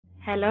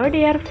Hello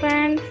dear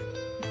friends,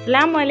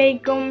 Assalamu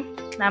alaikum,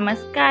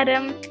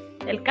 Namaskaram,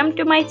 welcome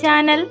to my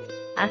channel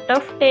Art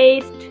of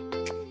Taste.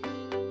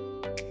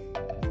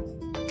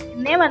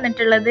 ഇന്നേ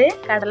വന്നിട്ടുള്ളത്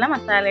കടല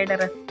മസാലയുടെ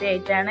recipe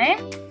ആയിട്ടാണ്.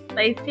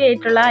 സ്പൈസി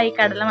ആയിട്ടുള്ള ഈ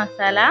കടല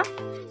മസാല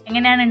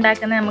എങ്ങനെയാണ്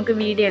ഉണ്ടാക്കുന്നത് നമുക്ക്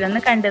വീഡിയോയിൽ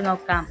ഒന്ന് കണ്ടു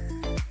നോക്കാം.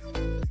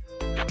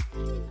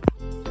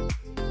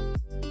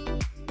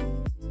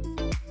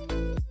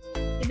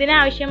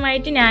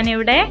 ഇതിനാവശ്യമായിട്ട്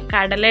ഞാനിവിടെ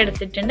കടല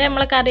എടുത്തിട്ടുണ്ട്.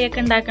 നമ്മൾ കറിയൊക്കെ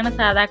ഉണ്ടാക്കുന്ന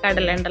സാധാ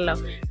കടല ഉണ്ടല്ലോ,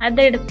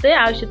 അതെടുത്ത്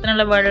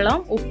ആവശ്യത്തിനുള്ള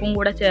വെള്ളവും ഉപ്പും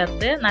കൂടെ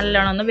ചേർത്ത്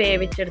നല്ലോണം ഒന്ന്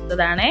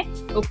വേവിച്ചെടുത്തതാണ്.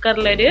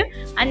 കുക്കറിലൊരു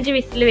 5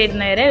 വിസിൽ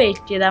വരുന്നവരെ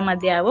വെയിറ്റ് ചെയ്താൽ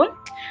മതിയാവും.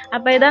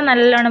 അപ്പോൾ ഇതാ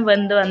നല്ലോണം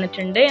വെന്ത്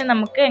വന്നിട്ടുണ്ട്.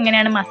 നമുക്ക്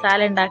എങ്ങനെയാണ്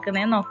മസാല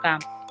ഉണ്ടാക്കുന്നതെന്ന് നോക്കാം.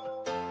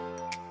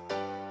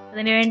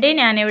 അതിനുവേണ്ടി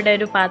ഞാനിവിടെ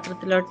ഒരു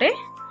പാത്രത്തിലോട്ട്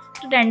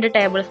 2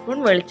 ടേബിൾ സ്പൂൺ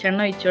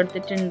വെളിച്ചെണ്ണ ഒഴിച്ചു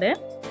കൊടുത്തിട്ടുണ്ട്.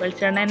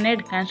 വെളിച്ചെണ്ണ തന്നെ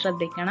എടുക്കാൻ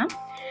ശ്രദ്ധിക്കണം.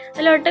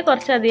 അതിലോട്ട്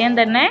കുറച്ചധികം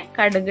തന്നെ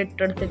കടുക്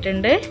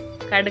ഇട്ടെടുത്തിട്ടുണ്ട്.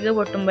 കടുക്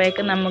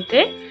പൊട്ടുമ്പോഴേക്ക്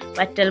നമുക്ക്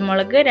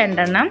വറ്റൽമുളക് 2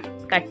 എണ്ണം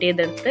കട്ട്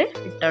ചെയ്തെടുത്ത്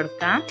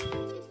ഇട്ടുകൊടുക്കാം.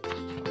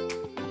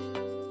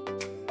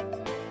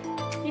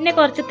 പിന്നെ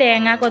കുറച്ച്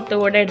തേങ്ങ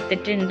കൊത്തുകൂടെ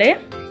എടുത്തിട്ടുണ്ട്.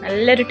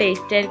 നല്ലൊരു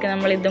ടേസ്റ്റ് ആയിരിക്കും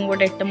നമ്മൾ ഇതും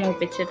കൂടെ ഇട്ട്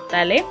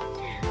മൂപ്പിച്ചെടുത്താൽ.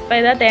 അപ്പോൾ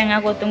ഇതാ തേങ്ങ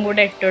കൊത്തും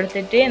കൂടെ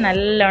ഇട്ടെടുത്തിട്ട്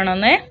നല്ലോണം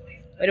ഒന്ന്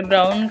ഒരു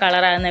ബ്രൗൺ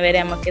കളറാകുന്ന വരെ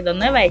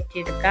നമുക്കിതൊന്ന്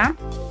വഴറ്റിയെടുക്കാം.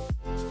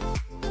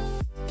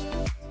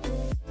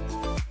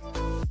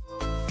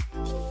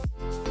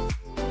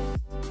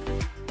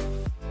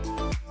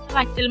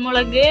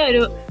 വറ്റൽമുളക് ഒരു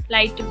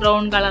ലൈറ്റ്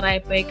ബ്രൗൺ കളർ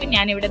ആയപ്പോഴേക്കും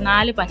ഞാനിവിടെ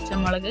 4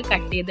 പച്ചമുളക്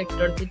കട്ട് ചെയ്ത് ഇട്ട്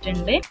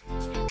കൊടുത്തിട്ടുണ്ട്.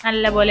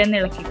 നല്ലപോലെ ഒന്ന്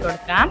ഇളക്കി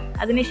കൊടുക്കാം.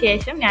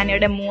 അതിനുശേഷം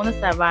ഞാനിവിടെ 3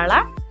 സവാള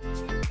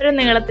ഒരു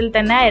നീളത്തിൽ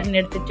തന്നെ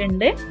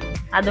അരിഞ്ഞെടുത്തിട്ടുണ്ട്.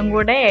 അതും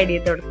കൂടെ ആഡ്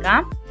ചെയ്ത്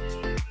കൊടുക്കാം.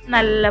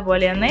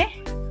 നല്ലപോലെ ഒന്ന്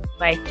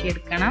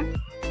വഴറ്റിയെടുക്കണം.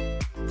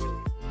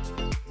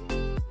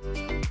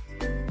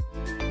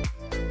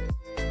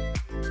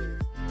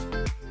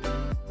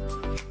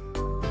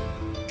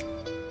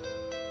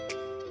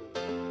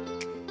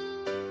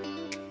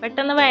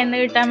 പെട്ടെന്ന് വഴന്ന്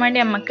കിട്ടാൻ വേണ്ടി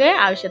നമുക്ക്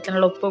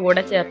ആവശ്യത്തിനുള്ള ഉപ്പ്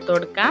കൂടെ ചേർത്ത്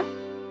കൊടുക്കാം.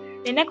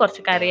 പിന്നെ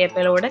കുറച്ച്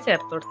കറിവേപ്പില കൂടെ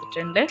ചേർത്ത്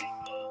കൊടുത്തിട്ടുണ്ട്.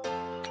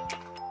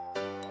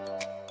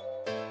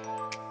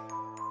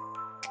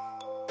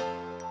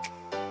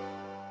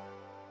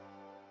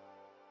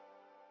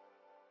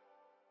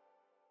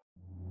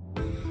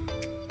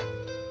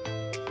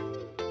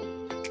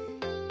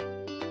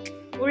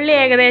 ഉള്ളി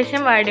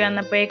ഏകദേശം വാടി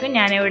വന്നപ്പോഴേക്കും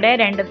ഞാനിവിടെ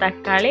 2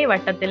 തക്കാളി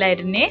വട്ടത്തിൽ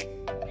അരിഞ്ഞ്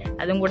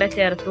അതും കൂടെ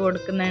ചേർത്ത്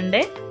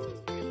കൊടുക്കുന്നുണ്ട്.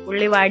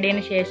 ഉള്ളി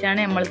വാടിയതിന് ശേഷമാണ്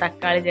നമ്മൾ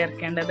തക്കാളി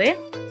ചേർക്കേണ്ടത്.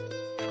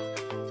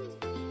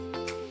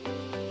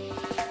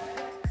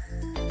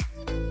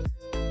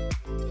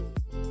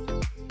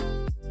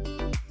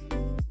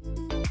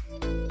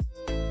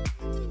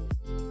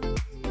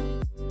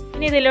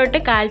 ഇനി ഇതിലോട്ട്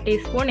 1/4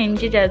 ടീസ്പൂൺ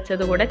ഇഞ്ചി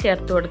ചതച്ചത് കൂടെ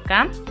ചേർത്ത്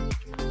കൊടുക്കാം.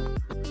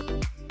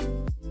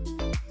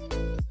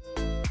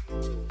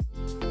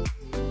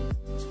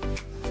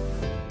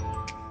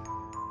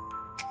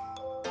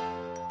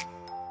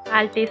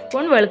 കാൽ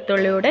ടീസ്പൂൺ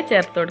വെളുത്തുള്ളി കൂടെ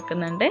ചേർത്ത്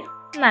കൊടുക്കുന്നുണ്ട്.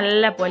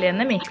 നല്ല പോലെ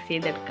ഒന്ന് മിക്സ്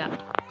ചെയ്തെടുക്കാം.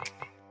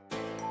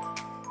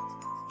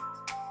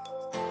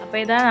 അപ്പോൾ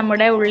ഇതാ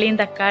നമ്മുടെ ഉള്ളിയും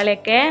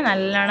തക്കാളിയൊക്കെ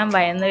നല്ലോണം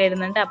വഴന്ന്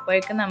വരുന്നുണ്ട്.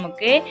 അപ്പോഴേക്കും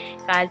നമുക്ക്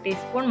 1/4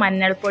 ടീസ്പൂൺ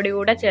മഞ്ഞൾപ്പൊടി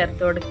കൂടെ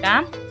ചേർത്ത്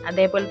കൊടുക്കാം.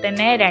 അതേപോലെ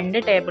തന്നെ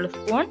 2 ടേബിൾ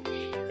സ്പൂൺ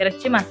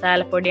ഇറച്ചി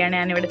മസാലപ്പൊടിയാണ്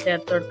ഞാനിവിടെ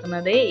ചേർത്ത്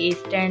കൊടുക്കുന്നത്.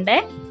 ഈസ്റ്റേണിൻ്റെ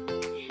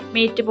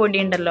മീറ്റ് പൊടി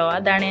ഉണ്ടല്ലോ,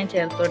 അതാണ് ഞാൻ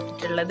ചേർത്ത്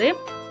കൊടുത്തിട്ടുള്ളത്.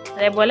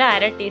 അതേപോലെ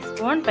 1/2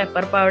 teaspoon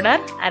pepper powder,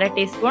 1/2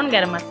 teaspoon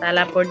garam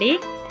masala പൊടി.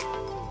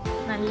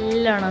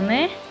 നല്ലോണം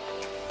ഒന്ന്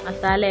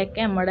മസാലയൊക്കെ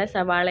നമ്മുടെ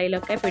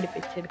സവാളയിലൊക്കെ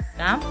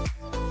പിടിപ്പിച്ചെടുക്കാം.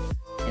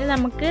 ഇനി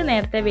നമുക്ക്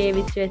നേരത്തെ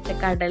വേവിച്ച് വെച്ച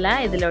കടല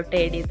ഇതിലോട്ട്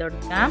ആഡ് ചെയ്ത്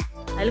കൊടുക്കാം.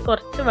 അതിൽ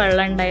കുറച്ച്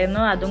വെള്ളം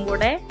ഉണ്ടായിരുന്നു, അതും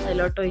കൂടെ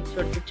അതിലോട്ട് ഒഴിച്ചു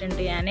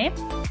കൊടുത്തിട്ടുണ്ട് ഞാൻ.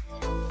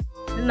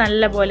 ഇത്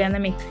നല്ല പോലെ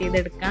ഒന്ന് മിക്സ്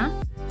ചെയ്തെടുക്കാം.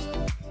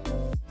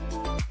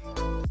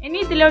 ഇനി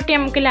ഇതിലോട്ട്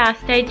നമുക്ക്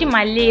ലാസ്റ്റായിട്ട്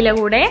മല്ലിയില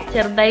കൂടെ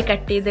ചെറുതായി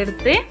കട്ട്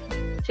ചെയ്തെടുത്ത്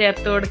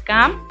ചേർത്ത്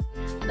കൊടുക്കാം.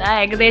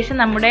 ഏകദേശം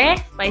നമ്മുടെ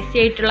സ്പൈസി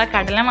ആയിട്ടുള്ള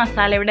കടല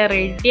മസാല ഇവിടെ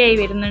റെഡിയായി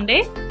വരുന്നുണ്ട്.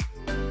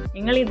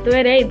 നിങ്ങൾ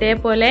ഇതുവരെ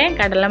ഇതേപോലെ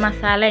കടല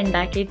മസാല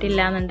ഉണ്ടാക്കിയിട്ടില്ല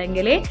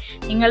എന്നുണ്ടെങ്കിൽ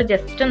നിങ്ങൾ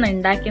ജസ്റ്റ് ഒന്ന്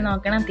ഉണ്ടാക്കി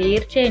നോക്കണം.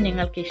 തീർച്ചയായും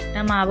നിങ്ങൾക്ക്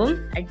ഇഷ്ടമാവും.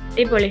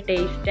 അടിപൊളി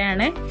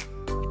ടേസ്റ്റാണ്.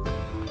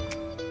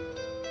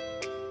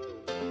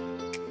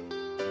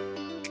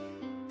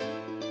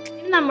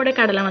 നമ്മുടെ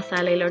കടല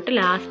മസാലയിലോട്ട്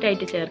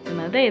ലാസ്റ്റായിട്ട്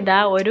ചേർക്കുന്നത് ഇതാ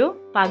ഒരു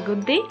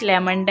പകുതി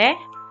ലെമണിൻ്റെ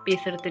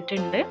പീസ്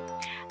എടുത്തിട്ടുണ്ട്.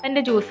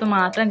 അതിൻ്റെ ജ്യൂസ്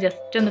മാത്രം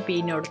ജസ്റ്റ് ഒന്ന്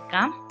പിഴിഞ്ഞ്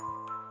കൊടുക്കാം.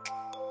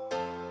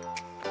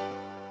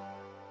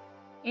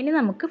 ഇനി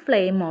നമുക്ക്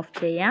ഫ്ലെയിം ഓഫ്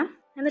ചെയ്യാം.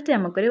 എന്നിട്ട്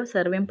നമുക്കൊരു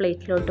സെർവിങ്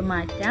പ്ലേറ്റിലോട്ട്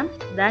മാറ്റാം.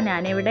 ഇതാ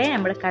ഞാനിവിടെ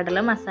നമ്മുടെ കടല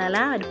മസാല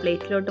ഒരു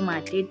പ്ലേറ്റിലോട്ട്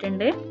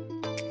മാറ്റിയിട്ടുണ്ട്.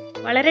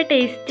 വളരെ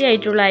ടേസ്റ്റി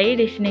ആയിട്ടുള്ള ഈ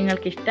ഡിഷ്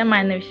നിങ്ങൾക്ക്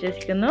ഇഷ്ടമായെന്ന്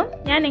വിശ്വസിക്കുന്നു.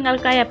 ഞാൻ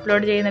നിങ്ങൾക്കായി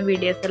അപ്ലോഡ് ചെയ്യുന്ന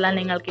വീഡിയോസ് എല്ലാം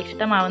നിങ്ങൾക്ക്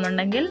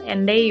ഇഷ്ടമാവുന്നുണ്ടെങ്കിൽ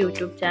എൻ്റെ ഈ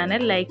യൂട്യൂബ്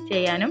ചാനൽ ലൈക്ക്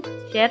ചെയ്യാനും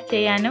ഷെയർ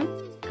ചെയ്യാനും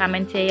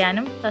കമൻറ്റ്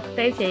ചെയ്യാനും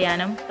സബ്സ്ക്രൈബ്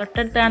ചെയ്യാനും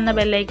തൊട്ടടുത്ത് കാണുന്ന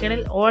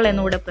ബെല്ലൈക്കണിൽ ഓൾ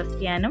എന്നുകൂടെ പ്രസ്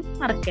ചെയ്യാനും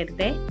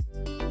മറക്കരുതേ.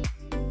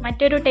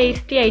 മറ്റൊരു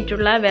ടേസ്റ്റി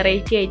ആയിട്ടുള്ള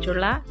വെറൈറ്റി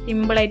ആയിട്ടുള്ള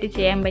സിമ്പിളായിട്ട്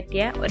ചെയ്യാൻ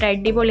പറ്റിയ ഒരു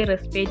അടിപൊളി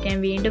റെസിപ്പി ആയിട്ട് ഞാൻ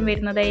വീണ്ടും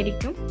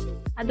വരുന്നതായിരിക്കും.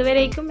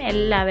 അതുവരേക്കും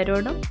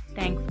എല്ലാവരോടും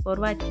താങ്ക്സ് ഫോർ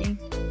വാച്ചിങ്.